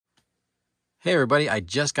Hey everybody, I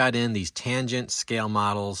just got in these tangent scale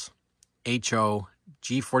models HO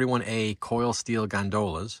G41A coil steel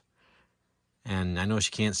gondolas. And I know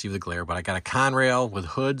she can't see with the glare, but I got a Conrail with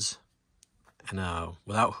hoods and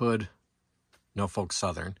without hood, Norfolk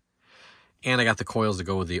Southern. And I got the coils to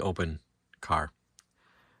go with the open car.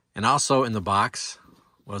 And also in the box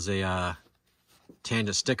was a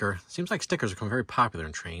tangent sticker. Seems like stickers become very popular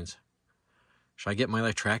in trains. Should I get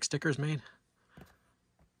my track stickers made?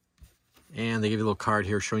 And they give you a little card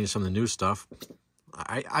here showing you some of the new stuff.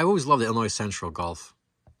 I always love the Illinois Central Gulf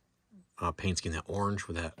paint scheme, that orange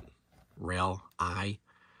with that rail eye.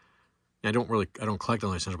 I don't collect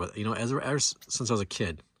Illinois Central, but ever since I was a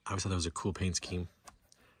kid, I always thought that was a cool paint scheme.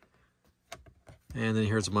 And then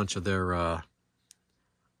here's a bunch of their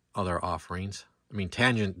other offerings. I mean,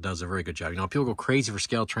 Tangent does a very good job. People go crazy for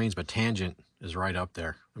scale trains, but Tangent is right up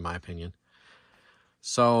there, in my opinion.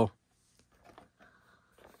 So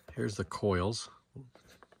here's the coils.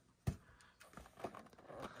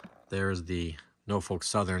 There's the Norfolk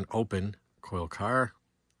Southern open coil car.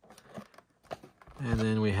 And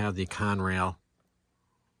then we have the Conrail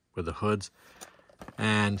with the hoods.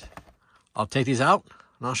 And I'll take these out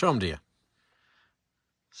and I'll show them to you.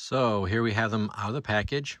 So here we have them out of the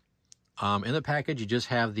package. In the package, you just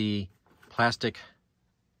have the plastic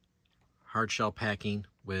hard shell packing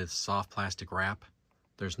with soft plastic wrap.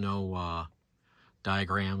 There's no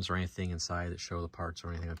diagrams or anything inside that show the parts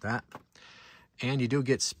or anything like that. And you do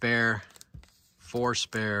get four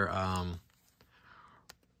spare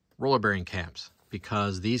roller bearing caps,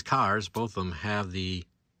 because these cars, both of them, have the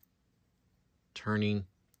turning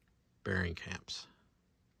bearing caps.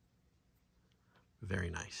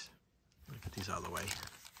 Very nice. Let me get these out of the way.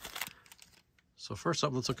 So first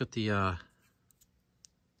up, let's look at the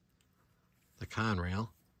Conrail.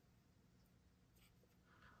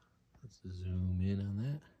 Let's zoom in on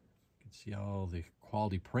that. You can see all the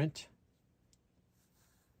quality print,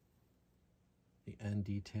 the end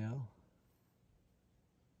detail.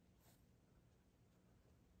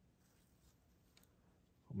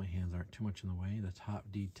 Hope my hands aren't too much in the way. The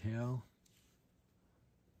top detail.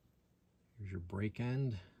 Here's your brake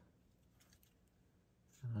end.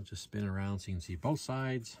 I'll just spin around so you can see both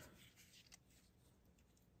sides.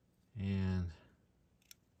 And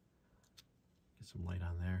get some light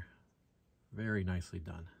on there. Very nicely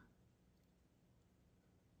done.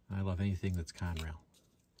 I love anything that's Conrail.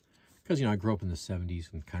 Because, I grew up in the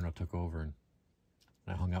 70s and Conrail took over, and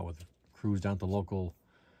I hung out with crews down at the local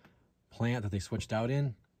plant that they switched out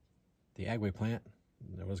in, the Agway plant.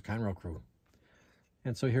 There was a Conrail crew.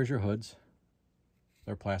 And so here's your hoods.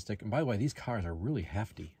 They're plastic. And by the way, these cars are really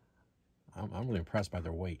hefty. I'm really impressed by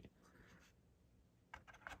their weight.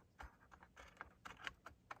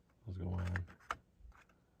 Those go on.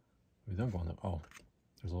 We don't go on them. Oh,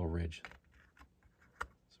 there's a little ridge.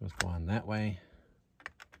 So let's go on that way.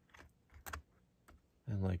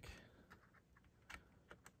 And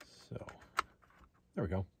so. There we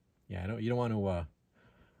go. Yeah, you don't want to,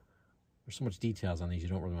 there's so much details on these, you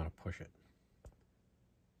don't really want to push it.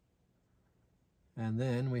 And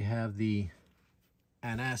then we have the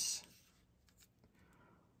NS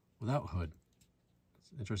without hood.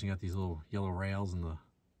 It's interesting, got these little yellow rails and the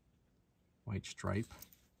white stripe.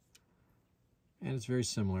 And it's very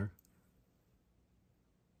similar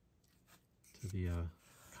to the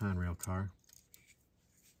Conrail car.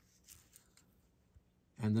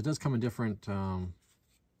 And it does come in different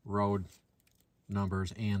road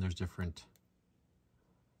numbers, and there's different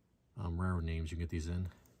railroad names you can get these in.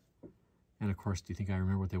 And of course, do you think I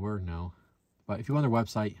remember what they were? No. But if you go on their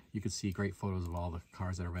website, you can see great photos of all the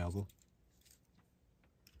cars that are available.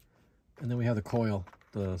 And then we have the coil,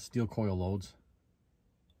 the steel coil loads.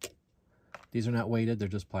 These are not weighted, they're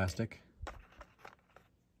just plastic.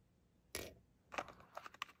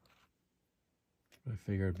 I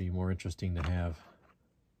figured it'd be more interesting to have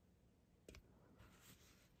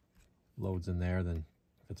loads in there than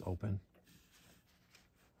if it's open.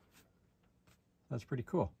 That's pretty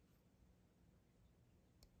cool.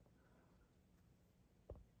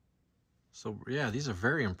 So yeah, these are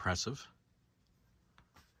very impressive.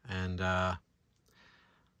 And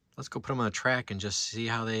let's go put them on the track and just see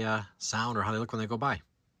how they sound or how they look when they go by.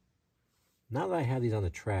 Now that I have these on the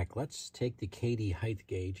track, let's take the KD height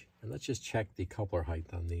gauge and let's just check the coupler height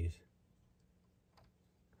on these.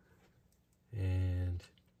 And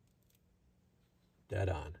dead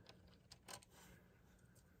on.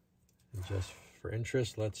 And just for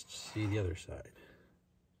interest, let's see the other side.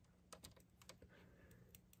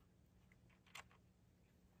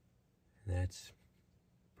 That's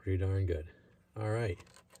pretty darn good. All right.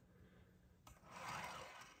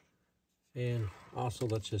 And also,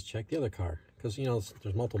 let's just check the other car, because, you know,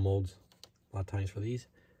 there's multiple modes a lot of times for these.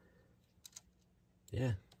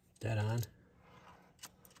 Yeah, dead on.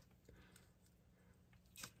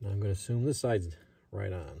 Now I'm going to assume this side's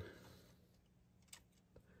right on.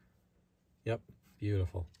 Yep,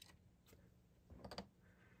 beautiful.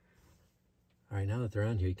 All right, now that they're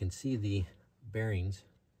on here, you can see the bearings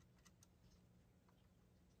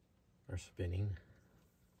are spinning.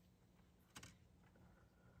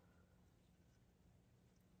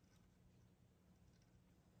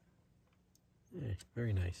 Yeah,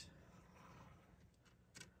 very nice.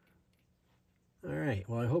 All right,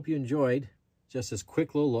 well, I hope you enjoyed just this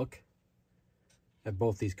quick little look at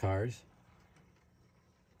both these cars.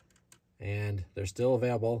 And they're still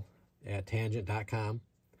available at tangent.com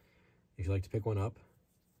if you'd like to pick one up.